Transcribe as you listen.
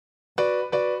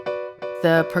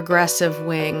the progressive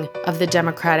wing of the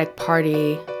Democratic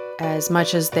Party, as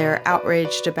much as they're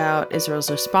outraged about Israel's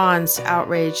response,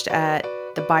 outraged at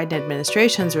the Biden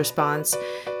administration's response,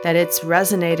 that it's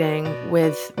resonating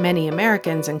with many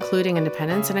Americans, including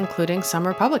independents and including some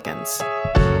Republicans.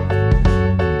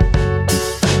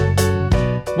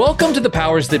 Welcome to the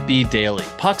Powers That Be Daily,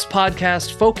 Puck's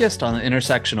podcast focused on the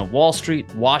intersection of Wall Street,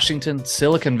 Washington,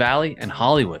 Silicon Valley, and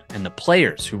Hollywood, and the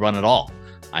players who run it all.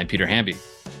 I'm Peter Hamby.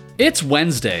 It's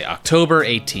Wednesday, October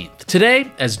 18th.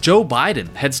 Today, as Joe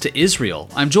Biden heads to Israel,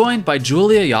 I'm joined by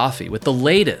Julia Ioffe with the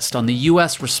latest on the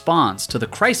U.S. response to the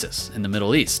crisis in the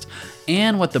Middle East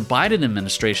and what the Biden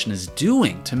administration is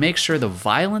doing to make sure the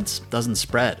violence doesn't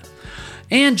spread.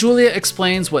 And Julia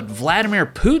explains what Vladimir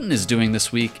Putin is doing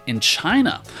this week in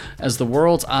China as the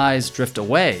world's eyes drift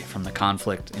away from the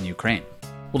conflict in Ukraine.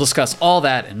 We'll discuss all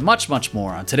that and much, much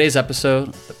more on today's episode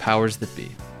of The Powers That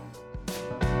Be.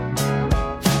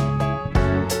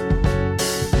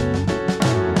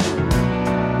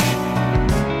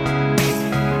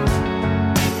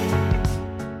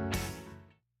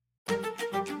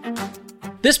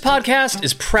 This podcast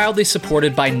is proudly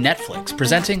supported by Netflix,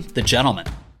 presenting The Gentleman.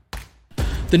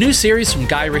 The new series from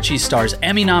Guy Ritchie stars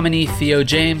Emmy nominee Theo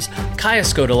James, Kaya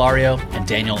Scodelario, and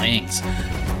Daniel Ings.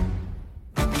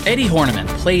 Eddie Horniman,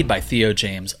 played by Theo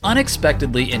James,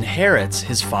 unexpectedly inherits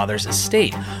his father's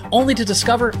estate, only to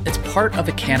discover it's part of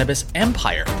a cannabis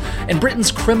empire. And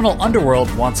Britain's criminal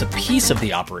underworld wants a piece of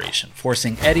the operation,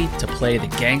 forcing Eddie to play the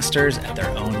gangsters at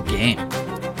their own game.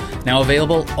 Now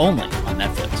available only on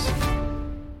Netflix.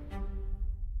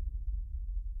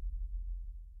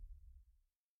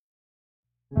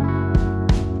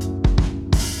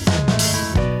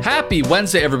 Happy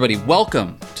Wednesday, everybody.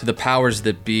 Welcome to the Powers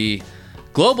That Be.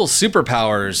 Global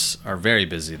superpowers are very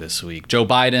busy this week. Joe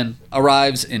Biden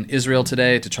arrives in Israel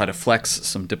today to try to flex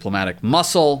some diplomatic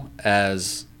muscle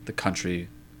as the country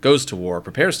goes to war,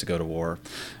 prepares to go to war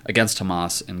against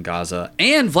Hamas in Gaza.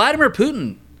 And Vladimir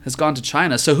Putin has gone to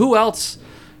China. So who else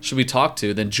should we talk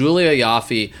to than Julia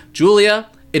Ioffe? Julia,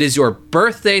 it is your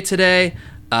birthday today.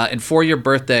 And for your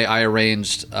birthday, I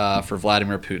arranged for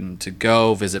Vladimir Putin to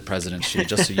go visit President Xi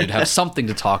just so you'd have something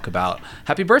to talk about.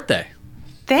 Happy birthday.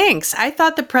 Thanks. I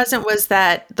thought the present was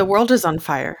that the world is on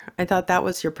fire. I thought that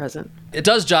was your present. It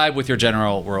does jibe with your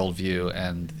general worldview,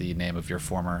 and the name of your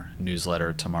former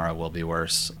newsletter, Tomorrow Will Be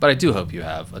Worse. But I do hope you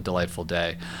have a delightful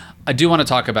day. I do want to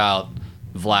talk about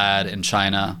Vlad and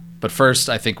China. But first,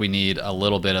 I think we need a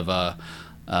little bit of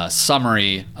a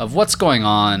summary of what's going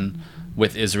on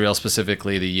with Israel,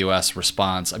 specifically the U.S.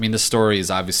 response. I mean, the story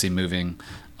is obviously moving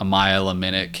a mile a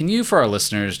minute. Can you, for our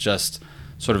listeners, just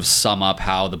sort of sum up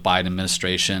how the Biden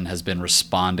administration has been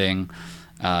responding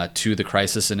to the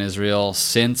crisis in Israel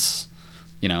since,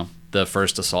 the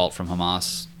first assault from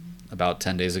Hamas about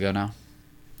 10 days ago now?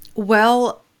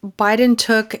 Well, Biden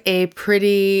took a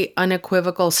pretty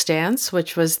unequivocal stance,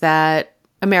 which was that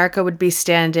America would be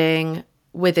standing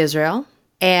with Israel,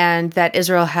 and that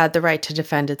Israel had the right to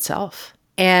defend itself.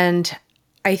 And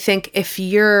I think if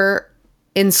you're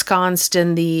ensconced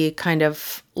in the kind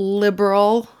of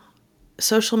liberal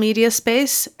social media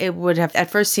space, it would have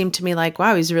at first seemed to me like,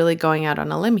 wow, he's really going out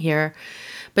on a limb here.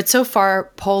 But so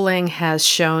far, polling has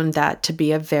shown that to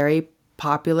be a very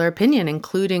popular opinion,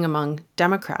 including among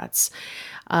Democrats.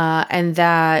 And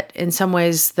that in some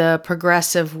ways, the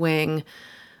progressive wing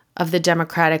of the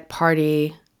Democratic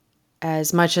Party,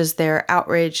 as much as they're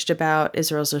outraged about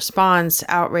Israel's response,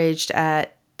 outraged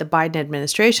at the Biden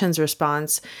administration's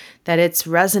response, that it's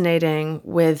resonating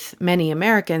with many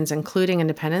Americans, including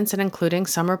independents and including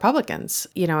some Republicans,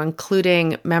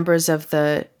 including members of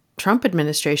the Trump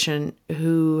administration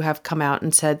who have come out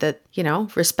and said that,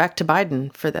 respect to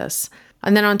Biden for this.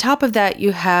 And then on top of that,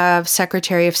 you have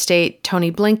Secretary of State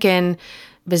Tony Blinken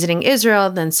visiting Israel,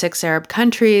 then 6 Arab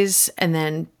countries, and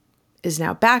then is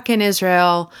now back in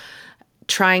Israel,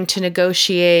 trying to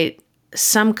negotiate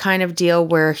some kind of deal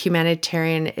where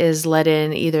humanitarian is let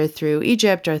in either through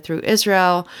Egypt or through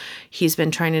Israel. He's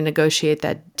been trying to negotiate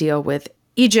that deal with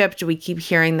Egypt. We keep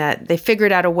hearing that they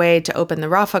figured out a way to open the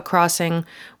Rafah crossing,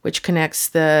 which connects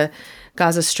the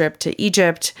Gaza Strip to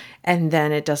Egypt, and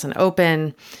then it doesn't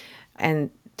open, and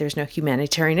there's no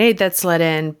humanitarian aid that's let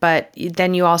in. But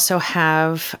then you also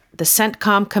have the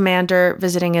CENTCOM commander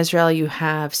visiting Israel. You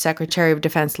have Secretary of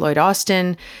Defense Lloyd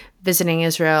Austin visiting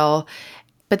Israel.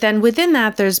 But then within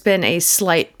that, there's been a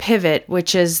slight pivot,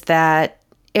 which is that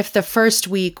if the first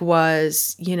week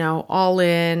was, all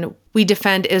in, we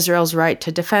defend Israel's right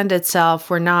to defend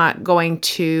itself, we're not going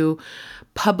to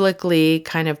publicly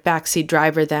kind of backseat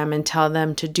driver them and tell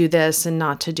them to do this and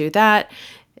not to do that.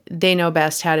 They know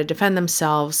best how to defend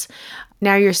themselves.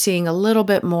 Now you're seeing a little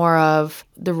bit more of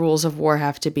the rules of war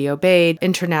have to be obeyed.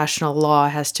 International law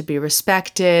has to be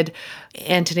respected.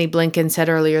 Antony Blinken said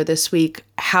earlier this week,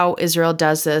 how Israel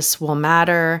does this will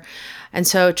matter. And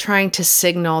so trying to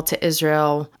signal to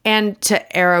Israel and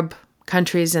to Arab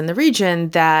countries in the region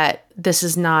that this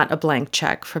is not a blank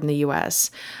check from the U.S.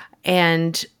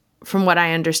 And from what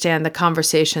I understand, the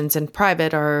conversations in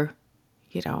private are,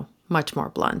 much more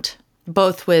blunt,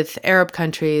 both with Arab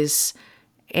countries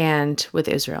and with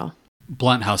Israel.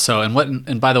 Blunt, how so?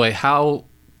 And by the way, how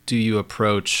do you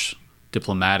approach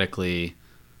diplomatically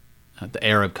the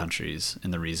Arab countries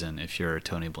in the region if you're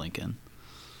Tony Blinken?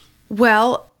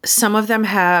 Well, some of them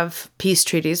have peace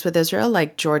treaties with Israel,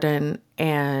 like Jordan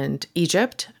and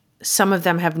Egypt. Some of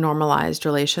them have normalized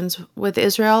relations with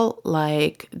Israel,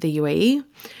 like the UAE.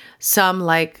 Some,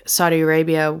 like Saudi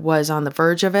Arabia, was on the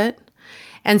verge of it.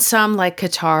 And some, like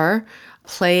Qatar,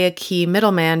 play a key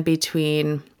middleman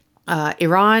between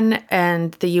Iran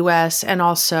and the U.S. and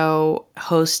also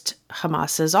host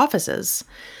Hamas's offices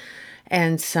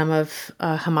and some of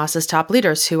Hamas's top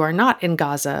leaders who are not in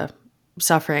Gaza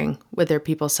suffering with their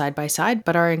people side by side,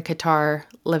 but are in Qatar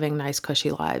living nice, cushy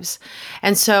lives.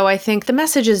 And so I think the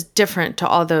message is different to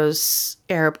all those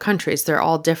Arab countries. They're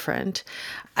all different.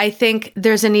 I think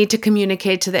there's a need to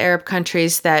communicate to the Arab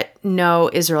countries that no,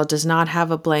 Israel does not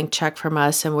have a blank check from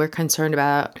us, and we're concerned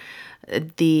about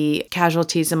the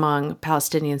casualties among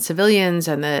Palestinian civilians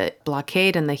and the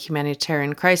blockade and the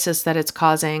humanitarian crisis that it's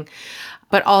causing,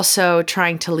 but also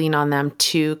trying to lean on them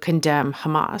to condemn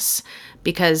Hamas,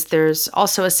 because there's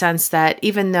also a sense that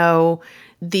even though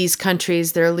these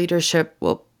countries, their leadership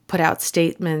will put out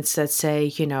statements that say,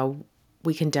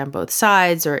 we condemn both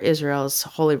sides or Israel's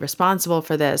wholly responsible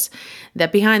for this,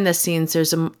 that behind the scenes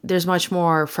there's much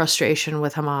more frustration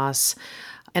with Hamas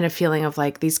and a feeling of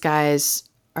like these guys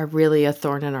are really a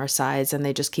thorn in our sides and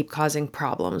they just keep causing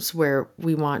problems where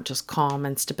we want just calm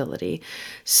and stability.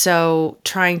 So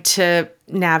trying to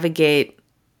navigate,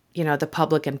 the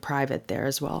public and private there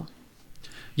as well.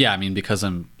 Yeah, I mean, because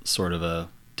I'm sort of a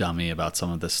dummy about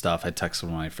some of this stuff, I texted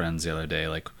one of my friends the other day,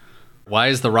 like, why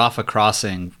is the Rafah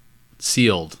crossing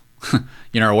sealed?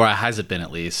 Or has it been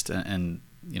at least? And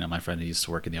my friend who used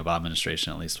to work in the Obama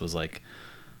administration at least was like,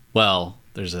 well,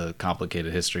 there's a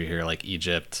complicated history here, like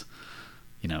Egypt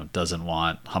doesn't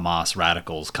want Hamas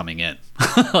radicals coming in.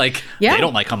 They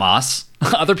don't like Hamas.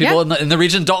 Other people in the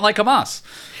region don't like Hamas.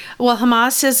 Well,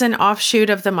 Hamas is an offshoot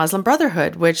of the Muslim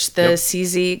Brotherhood, which the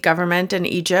Sisi government in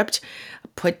Egypt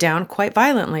put down quite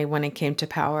violently when it came to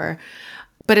power.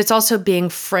 But it's also being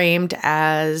framed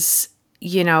as,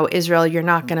 Israel, you're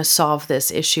not going to solve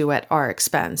this issue at our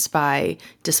expense by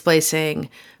displacing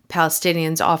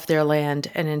Palestinians off their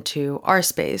land and into our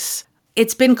space.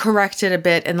 It's been corrected a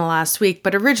bit in the last week,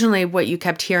 but originally what you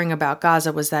kept hearing about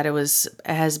Gaza was that it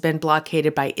has been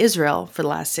blockaded by Israel for the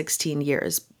last 16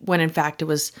 years, when in fact it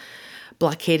was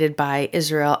blockaded by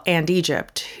Israel and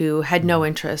Egypt, who had no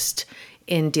interest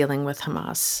in dealing with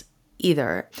Hamas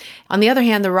either. On the other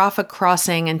hand, the Rafah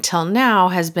crossing until now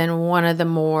has been one of the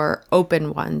more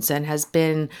open ones and has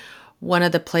been one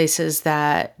of the places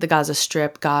that the Gaza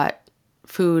Strip got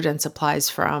food and supplies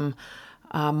from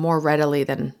more readily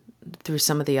than through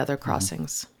some of the other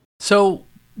crossings. So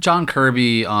John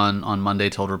Kirby on Monday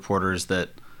told reporters that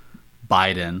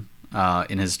Biden,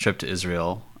 in his trip to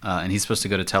Israel, and he's supposed to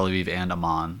go to Tel Aviv and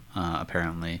Amman,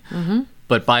 apparently,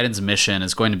 but Biden's mission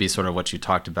is going to be sort of what you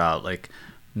talked about, like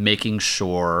making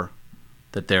sure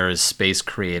that there is space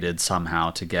created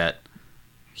somehow to get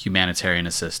humanitarian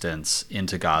assistance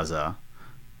into Gaza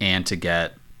and to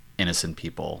get innocent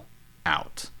people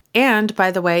out. And,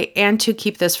 by the way, and to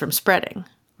keep this from spreading.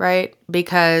 Right?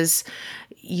 Because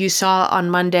you saw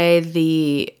on Monday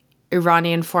the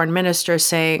Iranian foreign minister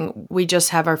saying, we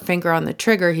just have our finger on the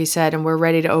trigger, he said, and we're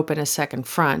ready to open a second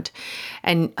front.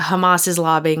 And Hamas is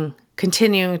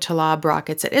continuing to lob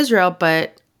rockets at Israel,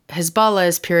 but Hezbollah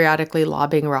is periodically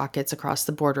lobbing rockets across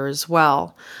the border as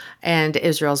well. And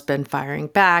Israel's been firing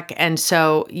back. And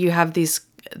so you have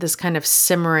this kind of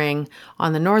simmering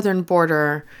on the northern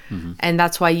border. And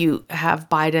that's why you have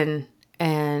Biden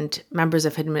and members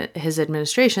of his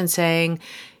administration saying,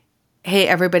 hey,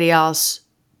 everybody else,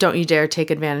 don't you dare take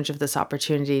advantage of this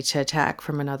opportunity to attack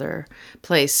from another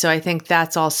place. So I think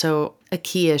that's also a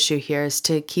key issue here, is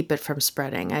to keep it from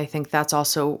spreading. I think that's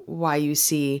also why you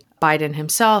see Biden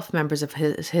himself, members of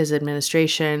his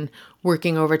administration,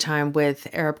 working overtime with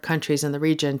Arab countries in the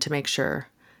region to make sure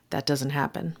that doesn't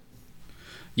happen.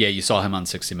 Yeah, you saw him on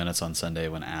 60 Minutes on Sunday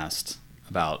when asked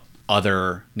about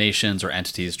other nations or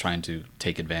entities trying to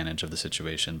take advantage of the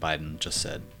situation. Biden just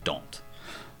said, don't.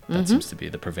 That seems to be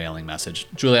the prevailing message.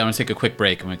 Julia, I want to take a quick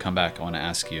break, and when we come back, I want to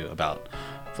ask you about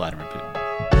Vladimir Putin.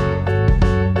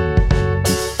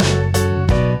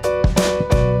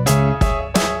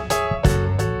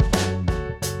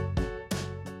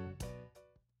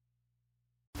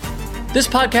 This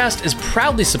podcast is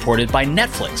proudly supported by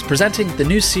Netflix, presenting the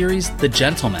new series, The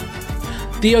Gentleman.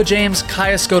 Theo James,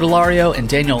 Kaya Scodelario, and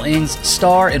Daniel Ings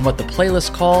star in what the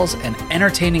playlist calls an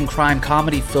entertaining crime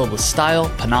comedy filled with style,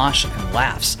 panache, and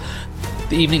laughs.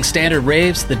 The Evening Standard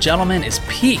raves The Gentleman is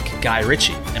peak Guy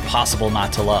Ritchie, impossible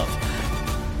not to love.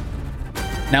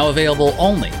 Now available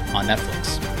only on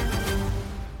Netflix.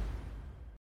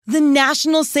 The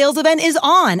national sales event is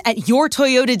on at your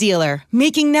Toyota dealer,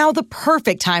 making now the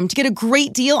perfect time to get a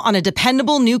great deal on a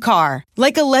dependable new car.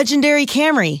 Like a legendary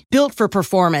Camry, built for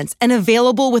performance and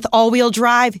available with all-wheel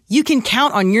drive, you can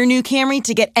count on your new Camry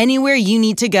to get anywhere you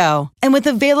need to go. And with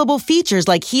available features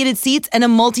like heated seats and a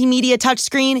multimedia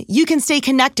touchscreen, you can stay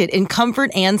connected in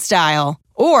comfort and style.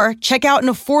 Or check out an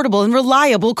affordable and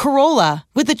reliable Corolla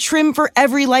with a trim for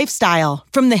every lifestyle,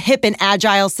 from the hip and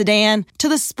agile sedan to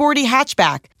the sporty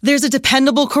hatchback. There's a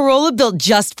dependable Corolla built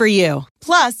just for you.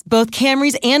 Plus, both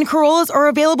Camrys and Corollas are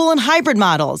available in hybrid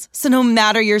models, so no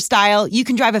matter your style, you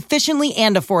can drive efficiently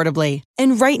and affordably.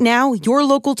 And right now, your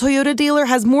local Toyota dealer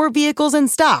has more vehicles in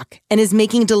stock and is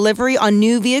making delivery on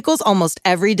new vehicles almost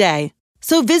every day.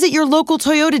 So visit your local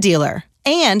Toyota dealer.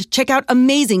 And check out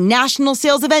amazing national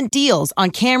sales event deals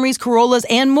on Camrys, Corollas,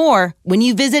 and more when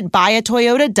you visit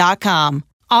buyatoyota.com.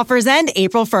 Offers end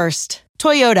April 1st.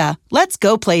 Toyota, let's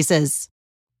go places.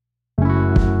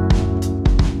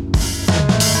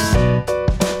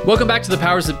 Welcome back to the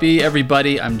Powers That Be,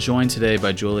 everybody. I'm joined today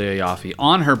by Julia Ioffe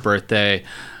on her birthday.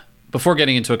 Before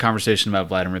getting into a conversation about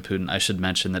Vladimir Putin, I should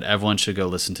mention that everyone should go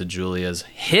listen to Julia's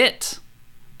hit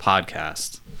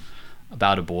podcast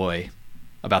about a boy,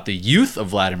 about the youth of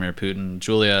Vladimir Putin.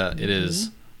 Julia, it is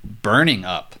burning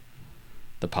up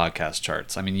the podcast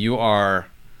charts. I mean, you're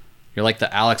like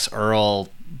the Alex Earl,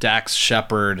 Dax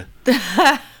Shepard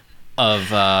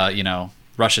of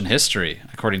Russian history,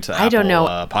 according to I don't know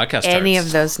podcast any charts.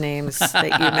 of those names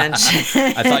that you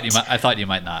mentioned. I thought you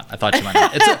might not.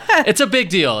 It's a big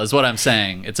deal, is what I'm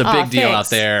saying. It's a big deal out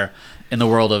there in the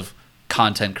world of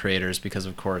content creators, because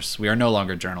of course we are no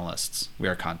longer journalists. We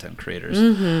are content creators.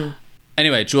 Mm-hmm.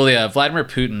 Anyway, Julia, Vladimir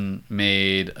Putin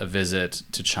made a visit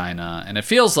to China, and it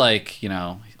feels like,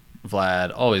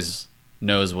 Vlad always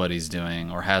knows what he's doing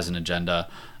or has an agenda.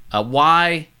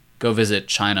 Why go visit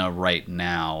China right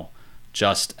now,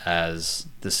 just as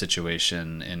the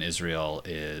situation in Israel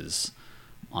is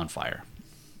on fire?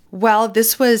 Well,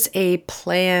 this was a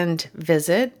planned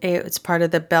visit. It's part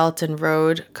of the Belt and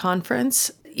Road Conference.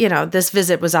 This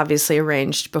visit was obviously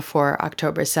arranged before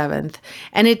October 7th.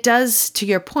 And it does, to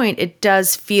your point, it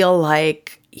does feel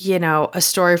like, a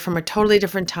story from a totally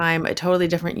different time, a totally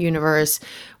different universe,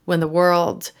 when the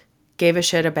world gave a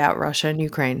shit about Russia and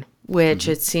Ukraine, which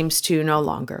it seems to no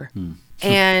longer.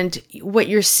 And what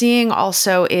you're seeing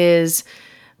also is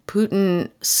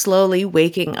Putin slowly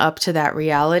waking up to that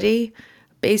reality,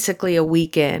 basically a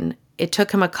week in. It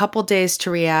took him a couple days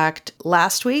to react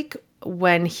last week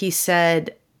when he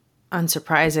said,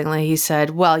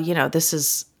 unsurprisingly, well, this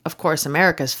is, of course,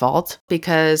 America's fault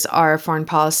because our foreign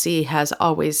policy has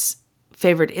always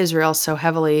favored Israel so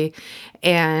heavily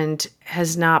and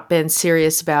has not been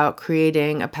serious about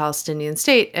creating a Palestinian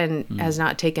state and has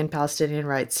not taken Palestinian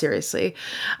rights seriously,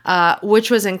 which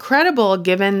was incredible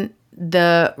given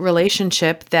the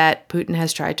relationship that Putin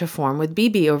has tried to form with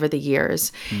Bibi over the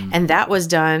years. And that was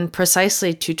done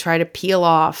precisely to try to peel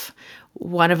off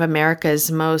one of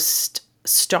America's most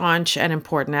staunch and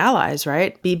important allies,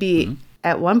 right? Bibi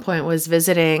at one point was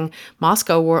visiting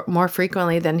Moscow more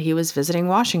frequently than he was visiting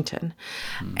Washington.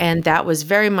 And that was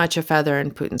very much a feather in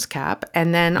Putin's cap.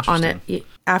 And then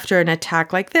after an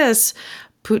attack like this,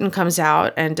 Putin comes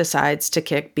out and decides to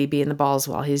kick Bibi in the balls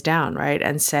while he's down, right?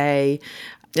 And say,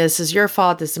 this is your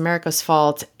fault, this is America's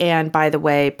fault. And by the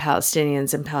way,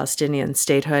 Palestinians and Palestinian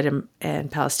statehood and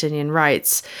Palestinian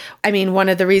rights. I mean, one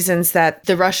of the reasons that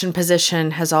the Russian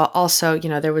position has also,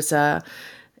 there was the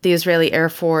Israeli Air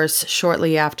Force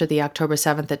shortly after the October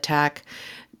 7th attack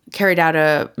carried out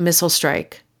a missile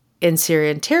strike in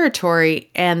Syrian territory,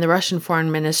 and the Russian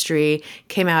Foreign Ministry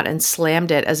came out and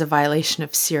slammed it as a violation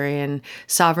of Syrian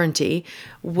sovereignty,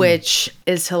 which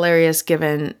is hilarious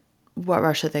given what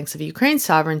Russia thinks of Ukraine's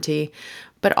sovereignty.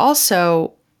 But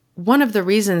also, one of the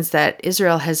reasons that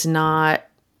Israel has not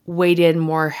weighed in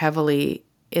more heavily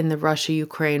in the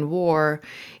Russia-Ukraine war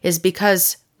is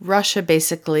because Russia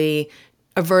basically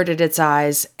averted its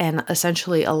eyes and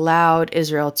essentially allowed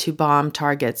Israel to bomb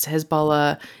targets,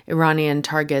 Hezbollah, Iranian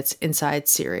targets inside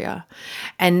Syria.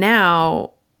 And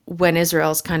now, when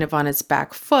Israel's kind of on its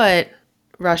back foot,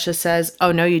 Russia says,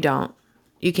 oh, no, you don't.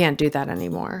 You can't do that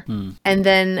anymore. And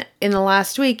then in the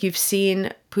last week, you've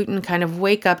seen Putin kind of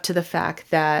wake up to the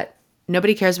fact that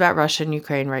nobody cares about Russia and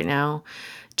Ukraine right now.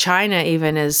 China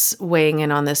even is weighing in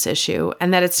on this issue,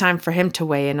 and that it's time for him to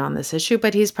weigh in on this issue,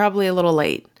 but he's probably a little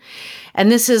late.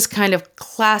 And this is kind of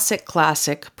classic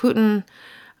Putin,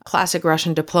 classic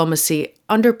Russian diplomacy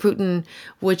under Putin,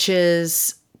 which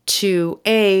is to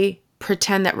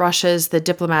pretend that Russia is the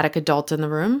diplomatic adult in the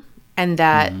room and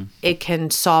that it can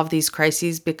solve these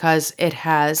crises because it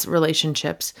has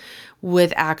relationships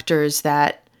with actors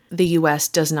that the U.S.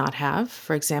 does not have.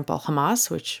 For example, Hamas,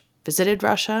 which visited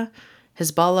Russia,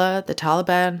 Hezbollah, the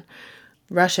Taliban.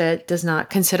 Russia does not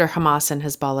consider Hamas and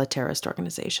Hezbollah terrorist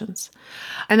organizations.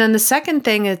 And then the second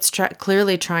thing it's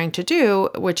clearly trying to do,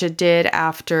 which it did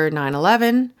after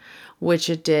 9/11, which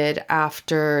it did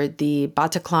after the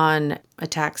Bataclan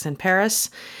attacks in Paris,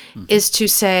 is to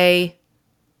say,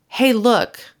 hey,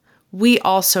 look, we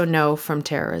also know from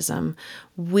terrorism,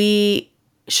 we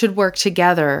should work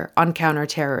together on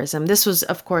counterterrorism. This was,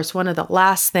 of course, one of the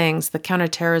last things, the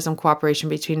counterterrorism cooperation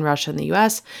between Russia and the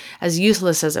U.S., as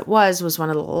useless as it was one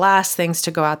of the last things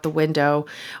to go out the window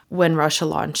when Russia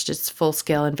launched its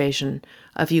full-scale invasion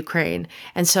of Ukraine.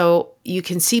 And so you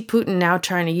can see Putin now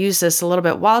trying to use this a little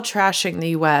bit while trashing the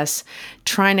U.S.,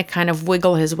 trying to kind of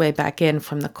wiggle his way back in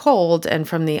from the cold and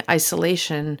from the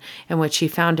isolation in which he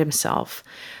found himself.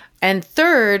 And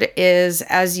third is,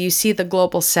 as you see the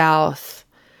global South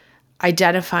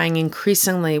identifying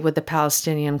increasingly with the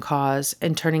Palestinian cause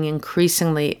and turning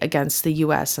increasingly against the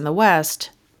U.S. and the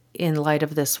West in light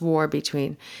of this war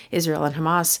between Israel and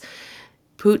Hamas,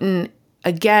 Putin,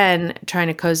 again, trying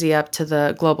to cozy up to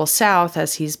the global South,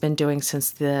 as he's been doing since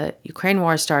the Ukraine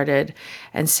war started,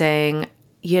 and saying,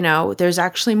 you know, there's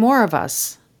actually more of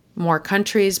us, more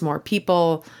countries, more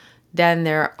people than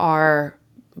there are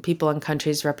people and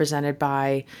countries represented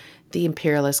by the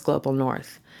imperialist global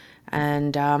North.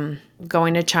 And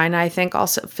going to China, I think,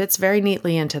 also fits very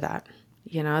neatly into that.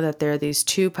 You know, that there are these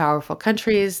two powerful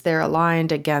countries. They're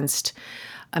aligned against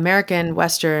American,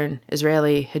 Western,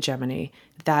 Israeli hegemony.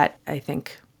 That, I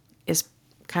think, is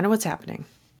kind of what's happening.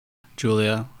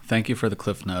 Julia, thank you for the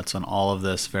cliff notes on all of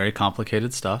this very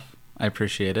complicated stuff. I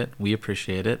appreciate it. We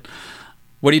appreciate it.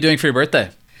 What are you doing for your birthday?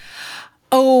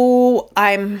 Oh,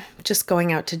 I'm just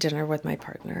going out to dinner with my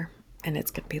partner, and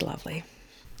it's going to be lovely.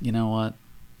 You know what?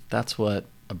 That's what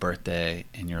a birthday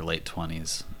in your late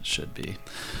 20s should be.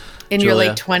 In your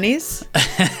late 20s?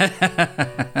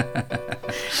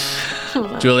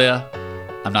 Julia,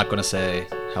 I'm not going to say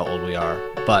how old we are,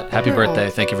 but happy birthday.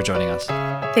 Thank you for joining us.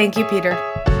 Thank you, Peter.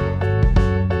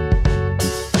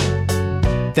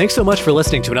 Thanks so much for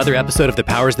listening to another episode of The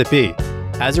Powers That Be.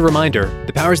 As a reminder,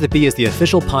 The Powers That Be is the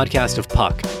official podcast of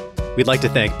Puck. We'd like to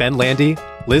thank Ben Landy,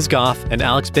 Liz Goff, and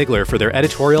Alex Bigler for their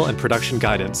editorial and production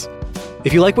guidance.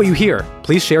 If you like what you hear,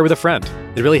 please share with a friend.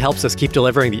 It really helps us keep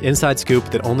delivering the inside scoop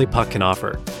that only Puck can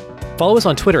offer. Follow us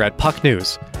on Twitter at Puck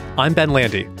News. I'm Ben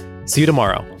Landy. See you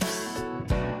tomorrow.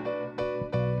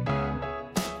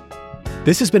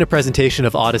 This has been a presentation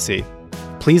of Odyssey.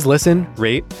 Please listen,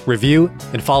 rate, review,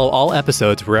 and follow all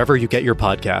episodes wherever you get your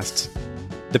podcasts.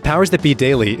 The Powers That Be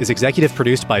Daily is executive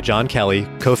produced by John Kelly,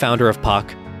 co-founder of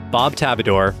Puck, Bob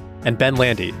Tabador, and Ben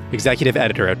Landy, executive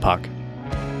editor at Puck.